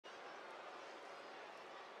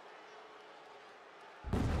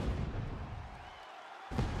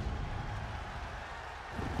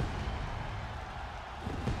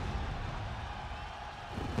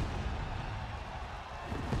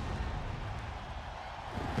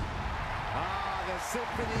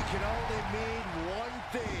symphony can only mean one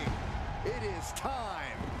thing. It is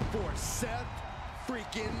time for Seth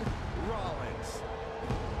freaking Rollins.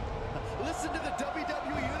 Listen to the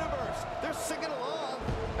WWE Universe. They're singing along,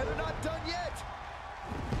 and they're not done yet.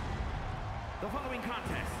 The following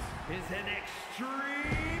contest is an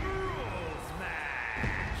Extreme Rules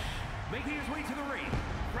match. Making his way to the ring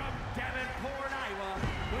from Davenport, Iowa,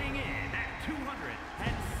 weighing in at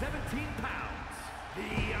 217 pounds,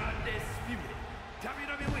 the undisputed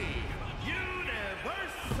WWE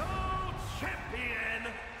Universal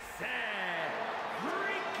Champion, Seth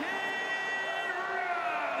freaking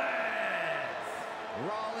Rollins.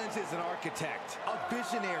 Rollins is an architect, a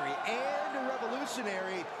visionary, and a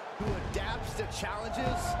revolutionary who adapts to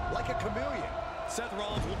challenges like a chameleon. Seth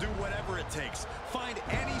Rollins will do whatever it takes, find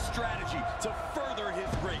any strategy to further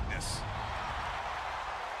his greatness.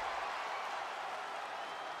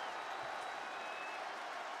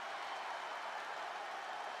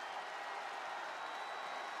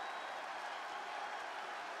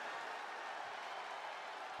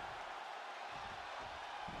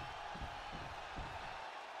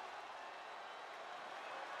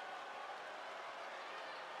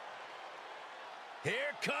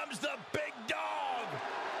 Here comes the big dog!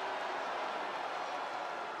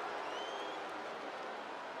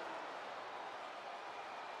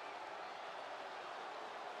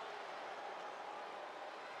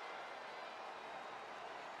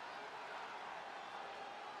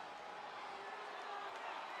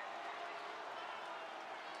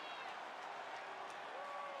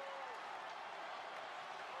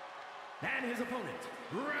 And his opponent,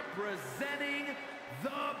 representing the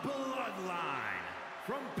Bloodline,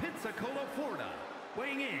 from Pensacola, Florida,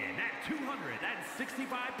 weighing in at 265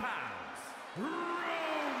 pounds, Roman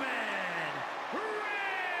Reigns!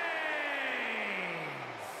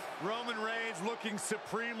 Roman Reigns looking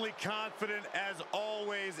supremely confident as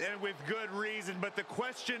always, and with good reason, but the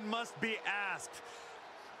question must be asked.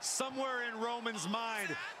 Somewhere in Roman's mind,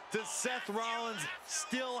 does Seth Rollins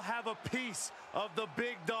still have a piece of the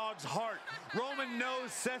big dog's heart? Roman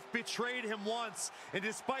knows Seth betrayed him once, and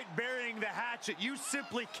despite burying the hatchet, you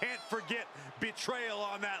simply can't forget betrayal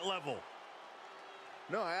on that level.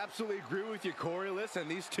 No, I absolutely agree with you, Corey. Listen,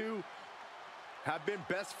 these two have been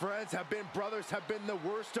best friends, have been brothers, have been the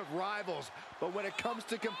worst of rivals. But when it comes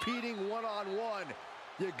to competing one-on-one,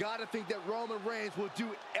 you gotta think that Roman Reigns will do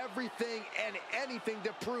everything and anything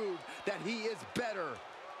to prove that he is better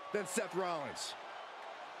than Seth Rollins.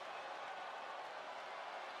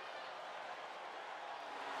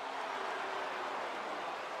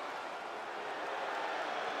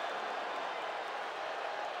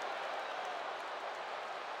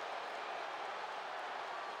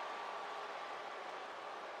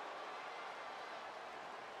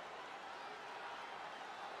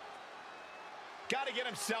 Got to get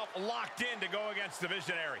himself locked in to go against the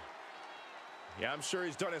Visionary. Yeah, I'm sure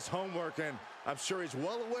he's done his homework, and I'm sure he's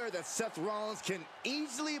well aware that Seth Rollins can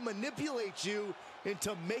easily manipulate you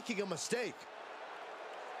into making a mistake.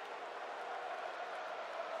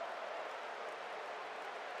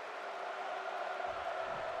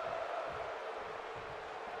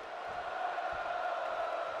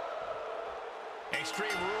 Extreme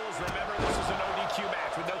Rules, remember this is a no DQ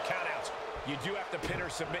match with no countouts. You do have to pin or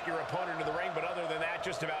submit your opponent to the ring, but other than that,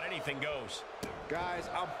 just about anything goes. Guys,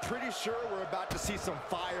 I'm pretty sure we're about to see some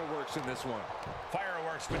fireworks in this one.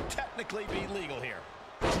 Fireworks would technically be legal here.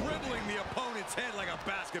 Dribbling the opponent's head like a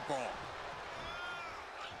basketball.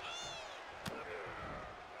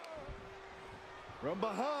 From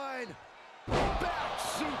behind, back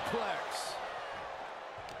suplex.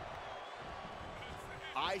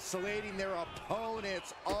 Isolating their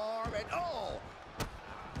opponent's arm, and oh!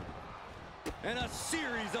 And a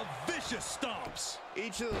series of vicious stomps.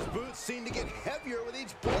 Each of those boots seem to get heavier with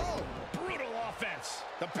each blow. Brutal offense.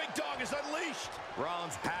 The big dog is unleashed.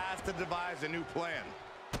 Rollins has to devise a new plan.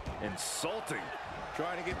 Insulting.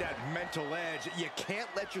 Trying to get that mental edge. You can't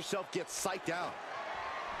let yourself get psyched out.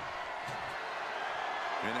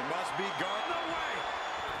 And it must be gone. No way!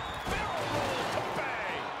 Barrel roll to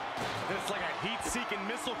bang! It's like a heat-seeking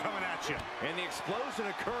missile coming at you. And the explosion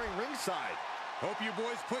occurring ringside. Hope you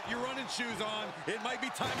boys put your running shoes on. It might be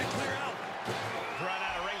time to clear out. Run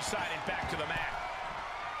out of ringside and back to the mat.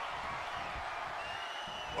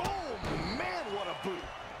 Oh, man, what a boot.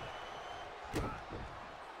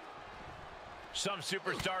 Some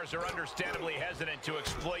superstars are understandably hesitant to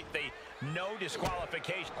exploit the no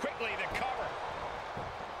disqualification. Quickly the cover.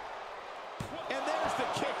 And there's the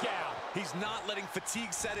kick out. He's not letting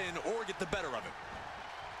fatigue set in or get the better of him.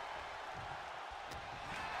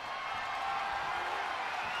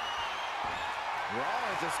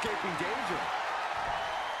 Rollins escaping danger.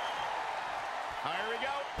 Here we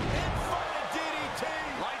go. Inverted DDT.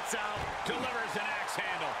 Lights out. Delivers an axe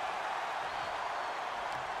handle.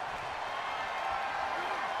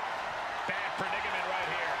 Bad predicament right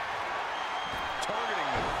here. Targeting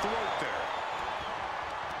the throat there.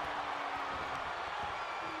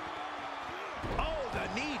 Oh, the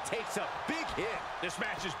knee takes a big hit. This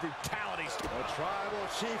match is brutality. The Tribal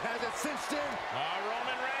Chief has it cinched in.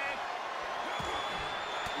 Roman Reigns.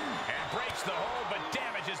 And breaks the hold, but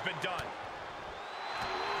damage has been done.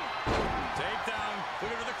 Takedown.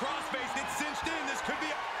 Looking for the crossface. It's cinched in. This could be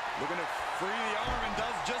looking to free the arm and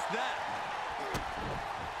does just that.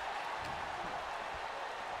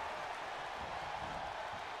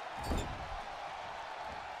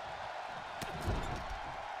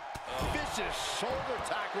 Vicious shoulder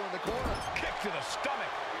tackle in the corner. Kick to the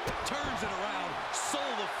stomach. Turns it around.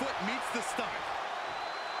 Sole of foot meets the stomach.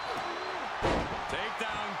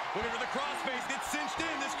 Takedown. Looking for the crossface. It's cinched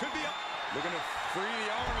in. This could be looking to free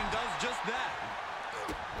the arm and does just that.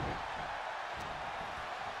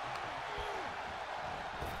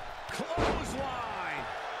 Clothesline.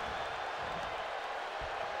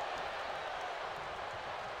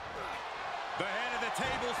 The head of the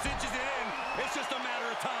table cinches it in. It's just a matter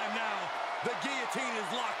of time now. The guillotine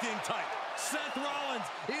is locked in tight. Seth Rollins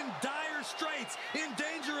in dire straits, in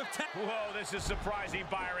danger of Whoa, this is surprising,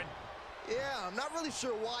 Byron. Yeah, I'm not really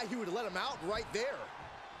sure why he would let him out right there.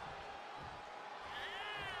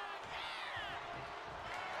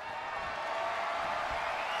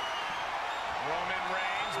 Roman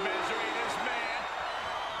Reigns measuring his man.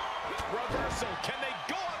 Reversal. Can they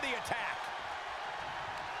go on the attack?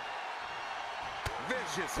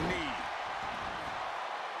 vicious knee.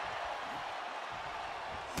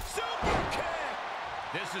 Super kick!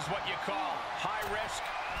 This is what you call high risk,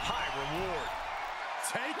 high reward.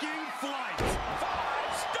 Taking flight.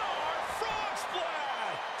 5-star frog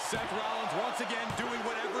splash! Seth Rollins once again doing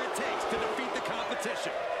whatever it takes to defeat the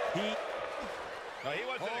competition. He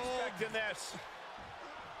wasn't expecting this.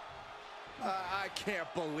 I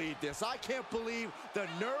can't believe this. I can't believe the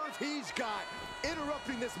nerve he's got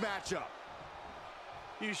interrupting this matchup.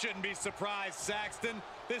 You shouldn't be surprised, Saxton.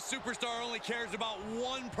 This superstar only cares about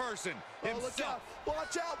one person, himself. Look out.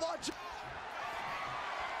 Watch out, watch out.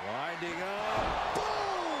 Winding up.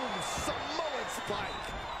 Boom! Samoan spike.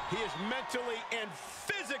 He is mentally and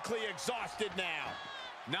physically exhausted now.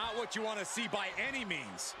 Not what you want to see by any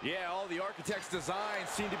means. Yeah, all the architect's designs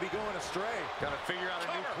seem to be going astray. Got to figure out a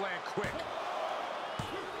new plan quick.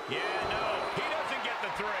 Yeah, no, he doesn't get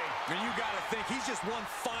the three. And you got to think he's just one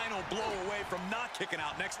final blow away from not kicking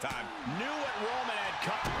out next time. Knew what Roman had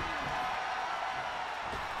cut.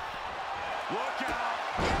 Look out.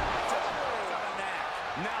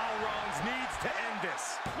 Now Rollins needs to end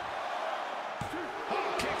this.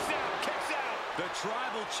 Oh, kicks out, kicks out. The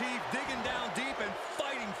Tribal Chief digging down deep and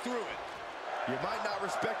fighting through it. You might not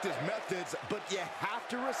respect his methods, but you have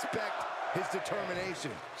to respect his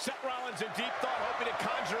determination. Seth Rollins in deep thought, hoping to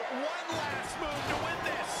conjure one last move to win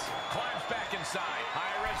this. Climbs back inside.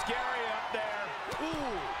 High risk area up there.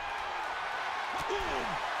 Ooh. Ooh.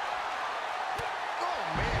 Oh,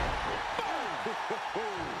 man.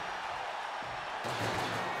 Boom.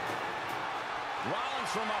 Rollins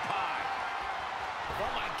from up high.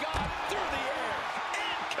 Oh, my God. Through the air.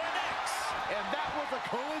 And connects. And that was a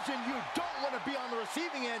collision you don't want to be on the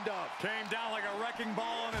receiving end of. Came down like a wrecking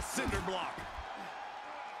ball on a cinder block.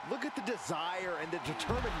 Look at the desire and the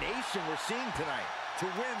determination we're seeing tonight. To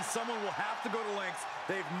win, someone will have to go to lengths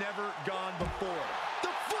they've never gone before. The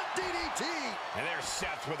foot DDT! And there's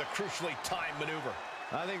Seth with a crucially timed maneuver.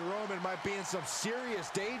 I think Roman might be in some serious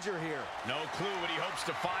danger here. No clue what he hopes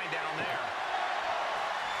to find down there.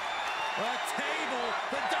 A table.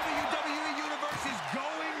 The WWE Universe is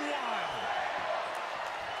going wild.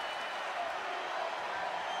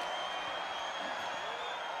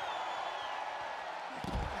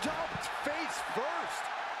 Jumped face first.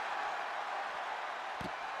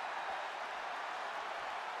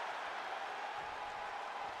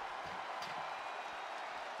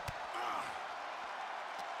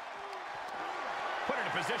 Put it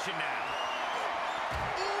in position now.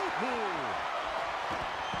 Ooh.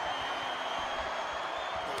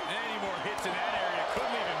 Any more hits in that area could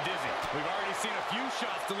leave him dizzy. We've already seen a few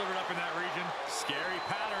shots delivered up in that region. Scary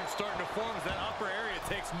pattern starting to form as that upper area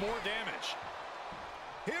takes more damage.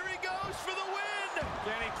 Here he goes for the win!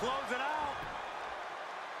 Can he close it out?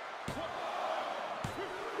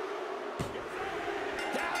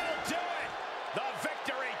 That'll do it! The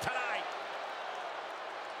victory tonight!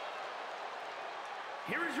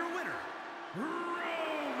 Here is your winner,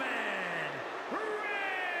 Roman Reigns!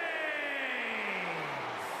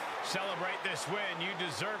 celebrate this win. You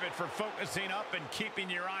deserve it for focusing up and keeping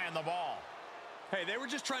your eye on the ball. Hey, they were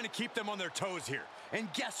just trying to keep them on their toes here. And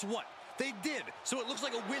guess what? They did. So it looks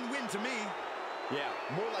like a win-win to me. Yeah,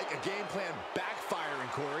 more like a game plan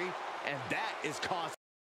backfiring, Corey. And that is costing.